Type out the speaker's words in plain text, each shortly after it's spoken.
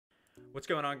What's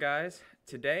going on, guys?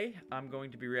 Today I'm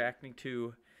going to be reacting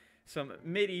to some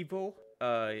medieval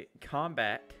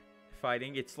combat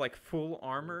fighting. It's like full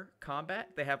armor combat.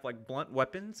 They have like blunt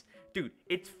weapons. Dude,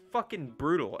 it's fucking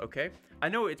brutal, okay? I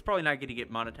know it's probably not going to get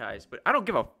monetized, but I don't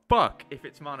give a fuck if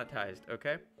it's monetized,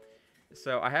 okay?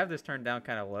 So I have this turned down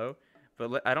kind of low,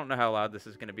 but I don't know how loud this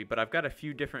is going to be, but I've got a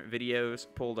few different videos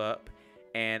pulled up,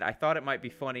 and I thought it might be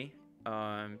funny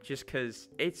just because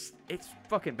it's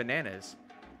fucking bananas.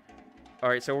 All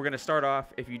right, so we're going to start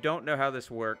off. If you don't know how this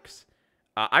works,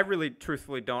 I really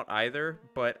truthfully don't either,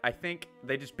 but I think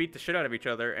they just beat the shit out of each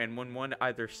other, and when one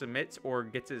either submits or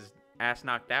gets his ass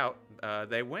knocked out,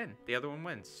 they win. The other one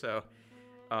wins. So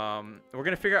we're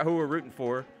going to figure out who we're rooting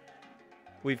for.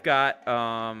 We've got,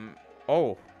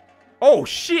 oh,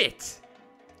 shit!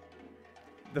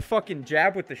 The fucking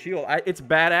jab with the shield. It's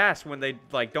badass when they,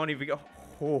 like, don't even go,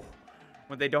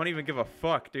 when they don't even give a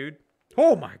fuck, dude.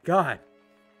 Oh, my God.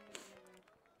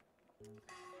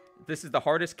 This is the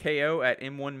hardest KO at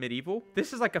M1 Medieval.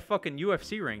 This is like a fucking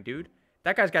UFC ring, dude.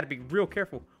 That guy's got to be real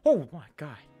careful. Oh my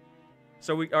god.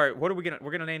 So all right, what are we gonna?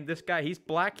 We're gonna name this guy. He's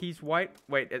black. He's white.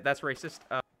 Wait, that's racist.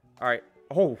 All right.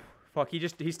 Oh fuck.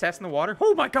 He's testing the water.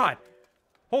 Oh my god.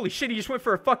 Holy shit. He just went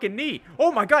for a fucking knee.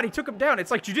 Oh my god. He took him down.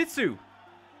 It's like jiu-jitsu.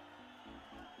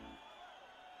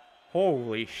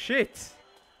 Holy shit.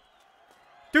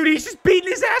 Dude, he's just beating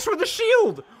his ass with a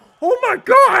shield. Oh my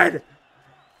god.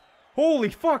 Holy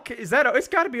fuck, is that, it's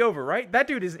gotta be over, right? That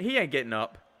dude he ain't getting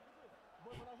up.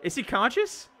 Is he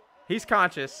conscious? He's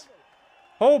conscious.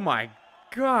 Oh my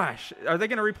gosh. Are they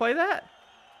gonna replay that?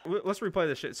 Let's replay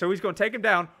this shit. So he's gonna take him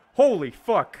down. Holy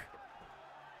fuck.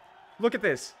 Look at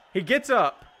this. He gets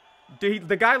up. The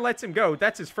guy lets him go.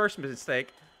 That's his first mistake.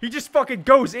 He just fucking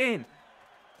goes in.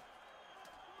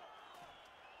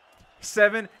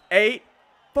 7, 8.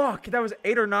 Fuck, that was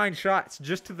 8 or 9 shots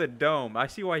just to the dome. I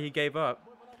see why he gave up.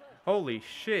 Holy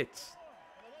shit.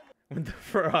 When the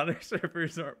For Honor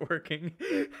servers aren't working.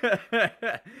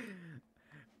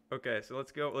 Okay, so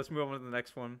let's go. Let's move on to the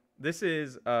next one. This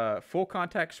is full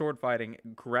contact sword fighting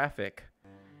graphic.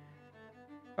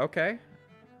 Okay.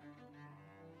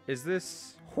 Is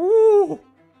this... Whoo!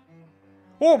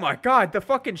 Oh my god, the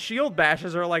fucking shield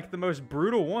bashes are like the most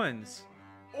brutal ones.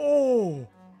 Oh!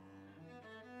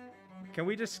 Can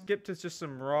we just skip to just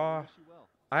some raw...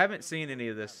 I haven't seen any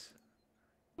of this.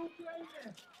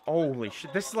 Holy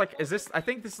shit. This is like, I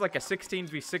think this is like a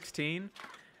 16v16.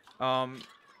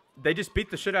 They just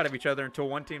beat the shit out of each other until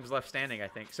one team's left standing, I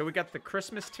think. So we got the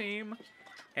Christmas team,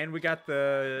 and we got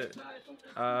the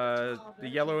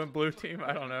yellow and blue team.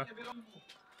 I don't know.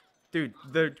 Dude,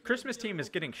 the Christmas team is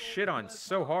getting shit on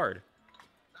so hard.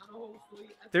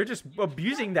 They're just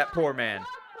abusing that poor man.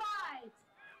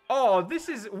 Oh, this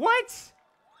is, what?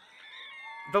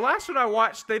 The last one I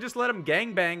watched, they just let him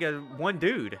gangbang one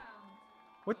dude.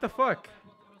 What the fuck?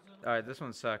 Alright, this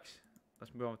one sucks.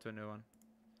 Let's move on to a new one.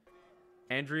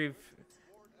 Andreev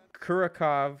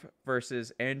Kurakov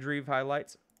versus Andreev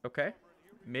highlights. Okay.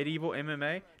 Medieval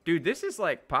MMA. Dude, this is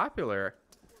like popular.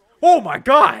 Oh my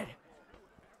god!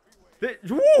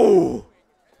 Woo!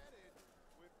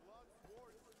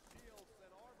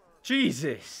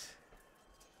 Jesus.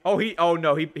 Oh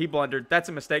no, he blundered. That's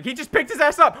a mistake. He just picked his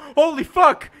ass up. Holy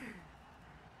fuck!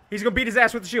 He's gonna beat his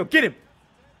ass with the shield. Get him!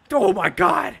 Oh my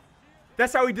god!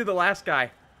 That's how he did the last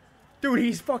guy. Dude,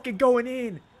 he's fucking going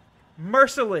in.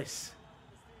 Merciless.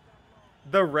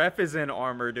 The ref is in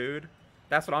armor, dude.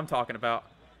 That's what I'm talking about.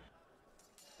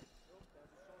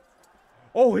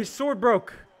 Oh, his sword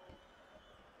broke.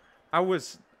 I would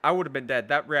have been dead.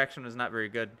 That reaction was not very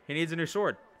good. He needs a new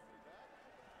sword.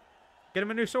 Get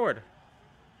him a new sword.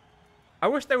 I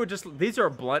wish they would just... These are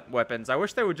blunt weapons. I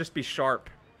wish they would just be sharp.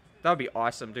 That would be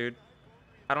awesome, dude.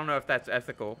 I don't know if that's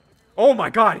ethical. Oh my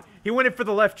god! He went in for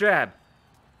the left jab.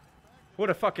 What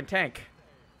a fucking tank.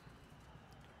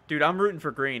 Dude, I'm rooting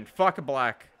for green. Fuck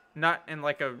black. Not in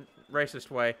like a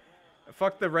racist way.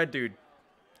 Fuck the red dude.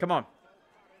 Come on.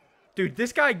 Dude,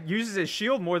 this guy uses his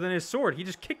shield more than his sword. He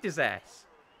just kicked his ass.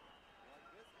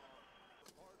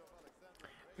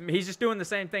 He's just doing the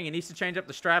same thing. He needs to change up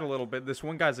the strat a little bit. This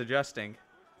one guy's adjusting.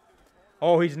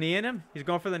 Oh, he's kneeing him? He's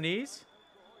going for the knees?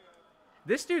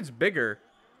 This dude's bigger,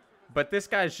 but this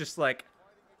guy's just like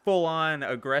full-on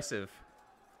aggressive.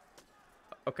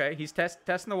 Okay, he's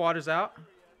testing the waters out.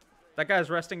 That guy's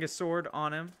resting his sword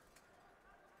on him.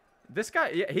 This guy,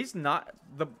 yeah, he's not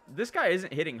this guy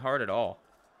isn't hitting hard at all.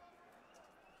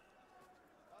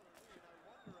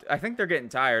 I think they're getting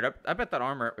tired. I bet that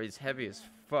armor is heavy as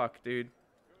fuck, dude.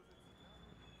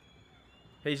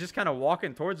 He's just kind of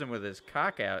walking towards him with his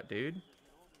cock out, dude.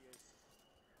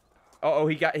 Uh oh,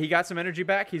 he got some energy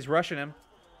back. He's rushing him.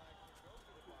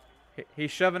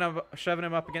 He's shoving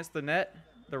him up against the net,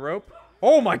 the rope.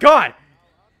 Oh my God!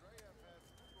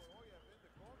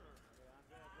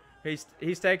 He's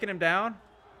taking him down.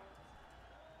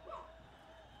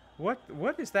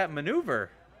 What is that maneuver?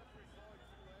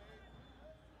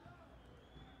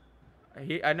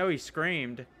 I know he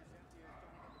screamed.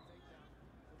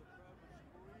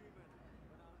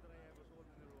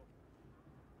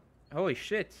 Holy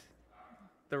shit.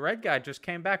 The red guy just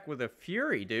came back with a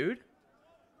fury, dude.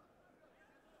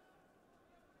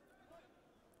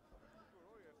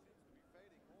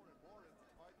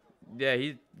 Yeah,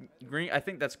 he's green. I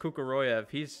think that's Kukuroyev.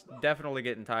 He's definitely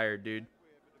getting tired, dude.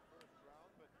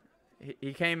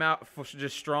 He came out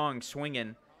just strong,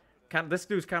 swinging. This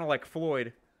dude's kind of like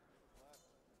Floyd.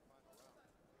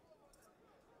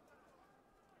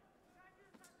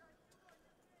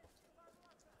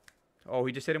 Oh,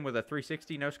 he just hit him with a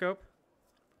 360 no scope.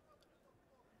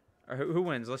 Or who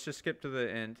wins? Let's just skip to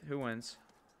the end. Who wins?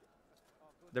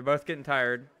 They're both getting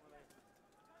tired.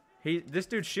 This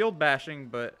dude's shield bashing,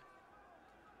 but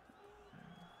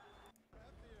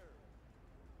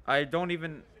I don't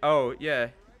even. Oh yeah,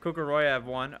 Kukuroyev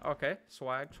won. Okay,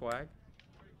 swag.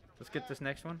 Let's get this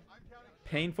next one.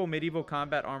 Painful medieval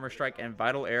combat armor strike and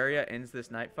vital area ends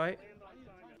this night fight.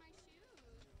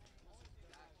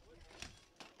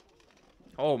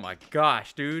 Oh my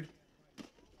gosh, dude.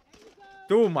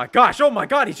 Oh my gosh. Oh my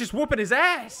God. He's just whooping his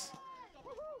ass.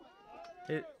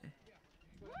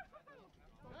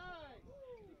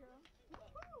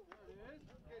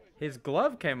 His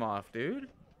glove came off, dude.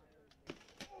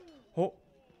 Oh.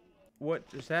 What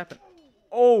just happened?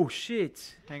 Oh,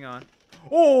 shit. Hang on.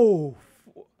 Oh.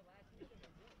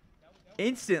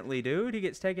 Instantly, dude. He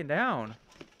gets taken down.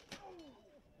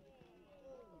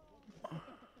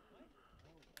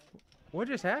 What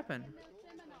just happened?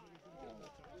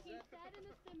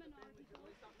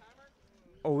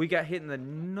 Oh, we got hit in the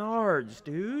nards,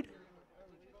 dude.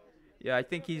 Yeah, I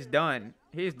think he's done.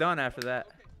 He's done after that.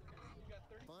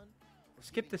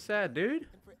 Skip the sad, dude.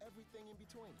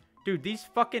 Dude, these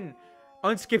fucking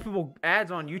unskippable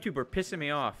ads on YouTube are pissing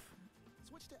me off.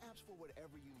 Switch to apps for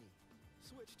whatever you need.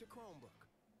 Switch to Chromebook.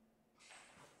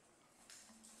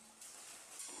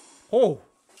 Oh.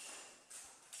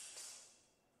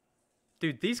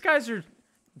 Dude, these guys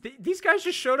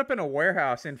just showed up in a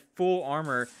warehouse in full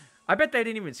armor. I bet they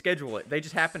didn't even schedule it. They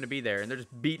just happened to be there, and they're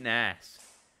just beating ass.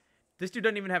 This dude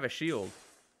doesn't even have a shield.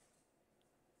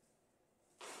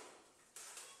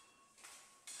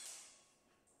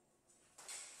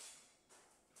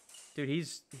 Dude,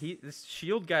 this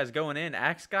shield guy's going in.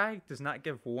 Axe guy does not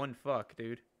give one fuck,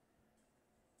 dude.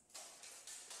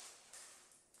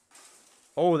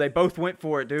 Oh, they both went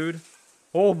for it, dude.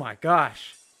 Oh my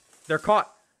gosh. They're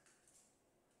caught.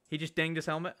 He just dinged his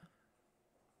helmet.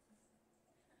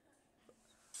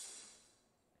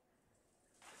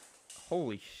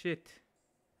 Holy shit.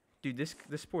 Dude, this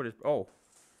sport is... Oh,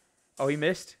 he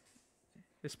missed.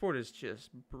 This sport is just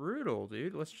brutal,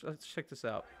 dude. Let's check this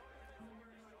out.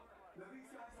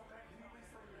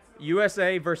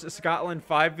 USA versus Scotland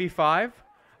 5v5.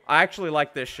 I actually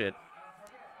like this shit.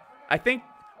 I think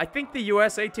the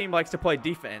USA team likes to play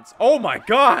defense. Oh my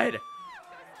God.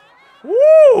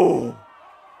 Woo!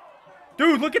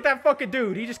 Dude, look at that fucking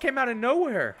dude. He just came out of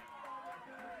nowhere.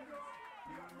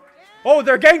 Oh,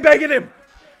 they're gangbanging him.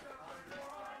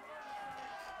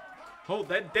 Oh,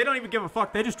 they don't even give a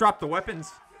fuck. They just dropped the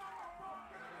weapons.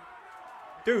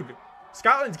 Dude,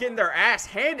 Scotland's getting their ass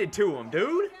handed to them,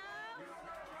 dude.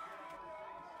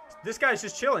 This guy's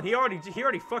just chilling. He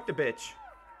already fucked a bitch.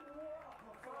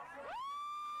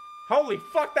 Holy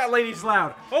fuck, that lady's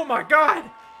loud. Oh my God.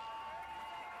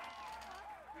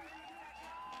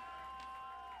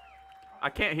 I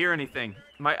can't hear anything.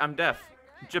 I'm deaf.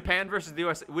 Japan versus the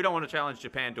US. We don't want to challenge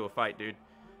Japan to a fight, dude.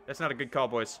 That's not a good call,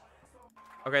 boys.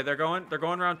 Okay, they're going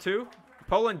round 2.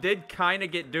 Poland did kind of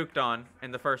get duked on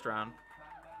in the first round.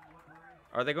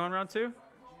 Are they going round 2?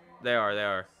 They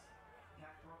are.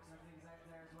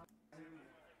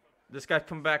 This guy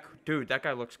come back. Dude, that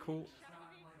guy looks cool.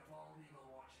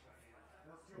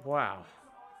 Wow.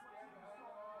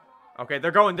 Okay, they're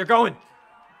going.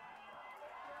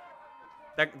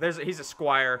 He's a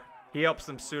squire. He helps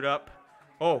them suit up.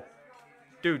 Oh.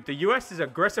 Dude, the US is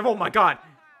aggressive. Oh my God.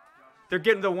 They're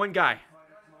getting the one guy.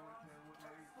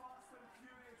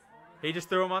 He just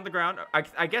threw him on the ground.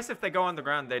 I guess if they go on the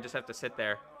ground, they just have to sit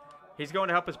there. He's going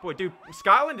to help his boy. Dude,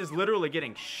 Scotland is literally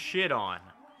getting shit on.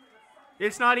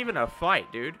 It's not even a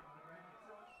fight, dude.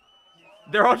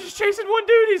 They're all just chasing one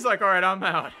dude. He's like, all right, I'm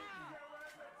out.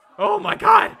 Oh my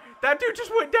God. That dude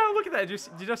just went down. Look at that.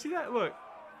 Did y'all see that? Look.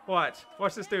 Watch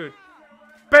this dude.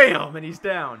 Bam! And he's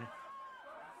down.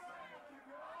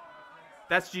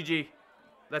 That's GG.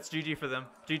 That's GG for them.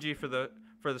 GG for the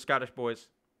Scottish boys.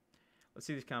 Let's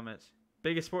see these comments.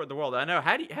 Biggest sport in the world. I know.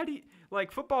 How do you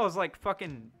like football is like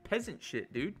fucking peasant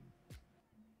shit, dude.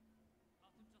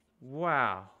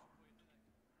 Wow.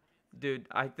 Dude,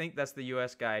 I think that's the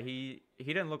US guy. He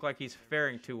doesn't look like he's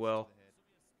faring too well.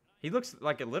 He looks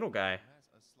like a little guy.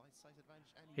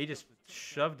 He just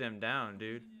shoved him down,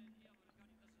 dude.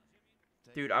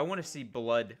 Dude, I want to see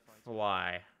blood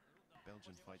fly.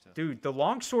 Dude, the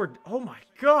longsword. Oh my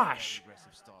gosh.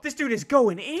 This dude is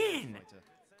going in.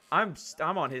 I'm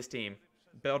on his team.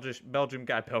 Belgium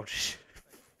guy, Belgium.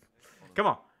 Come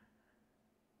on.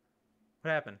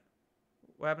 What happened?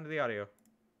 What happened to the audio?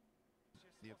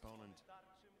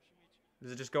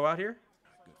 Does it just go out here?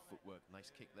 Good footwork,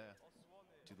 nice kick there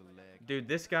to the leg. Dude,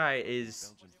 this guy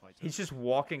is he's just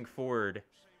walking forward.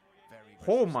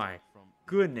 Oh my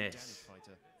goodness.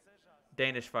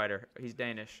 Danish fighter. He's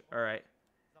Danish. All right.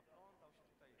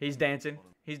 He's dancing.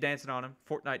 He's dancing on him.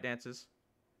 Fortnite dances.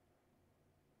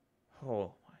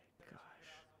 Oh my gosh.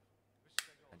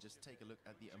 And just take a look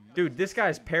at the dude, this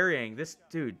guy's parrying. This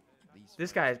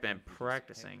guy has been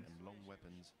practicing.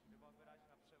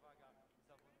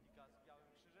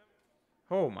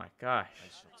 Oh my gosh.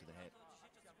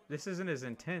 This isn't as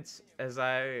intense as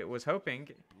I was hoping.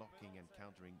 Blocking and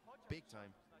countering big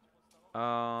time.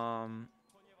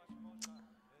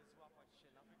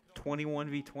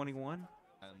 21v21.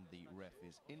 And the ref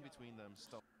is in between them.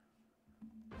 Stop.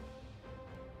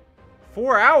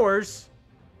 4 hours.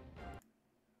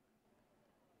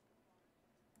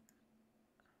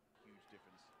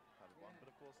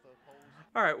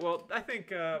 All right, well, I think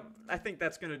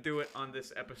that's gonna do it on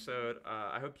this episode.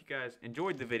 I hope you guys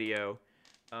enjoyed the video.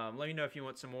 Let me know if you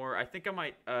want some more. I think I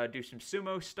might do some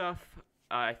sumo stuff.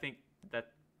 I think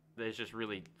that is just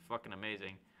really fucking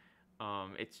amazing.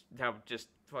 It's how just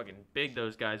fucking big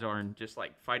those guys are and just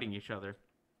like fighting each other.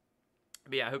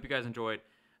 But yeah, I hope you guys enjoyed.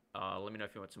 Let me know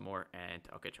if you want some more, and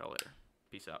I'll catch y'all later.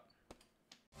 Peace out.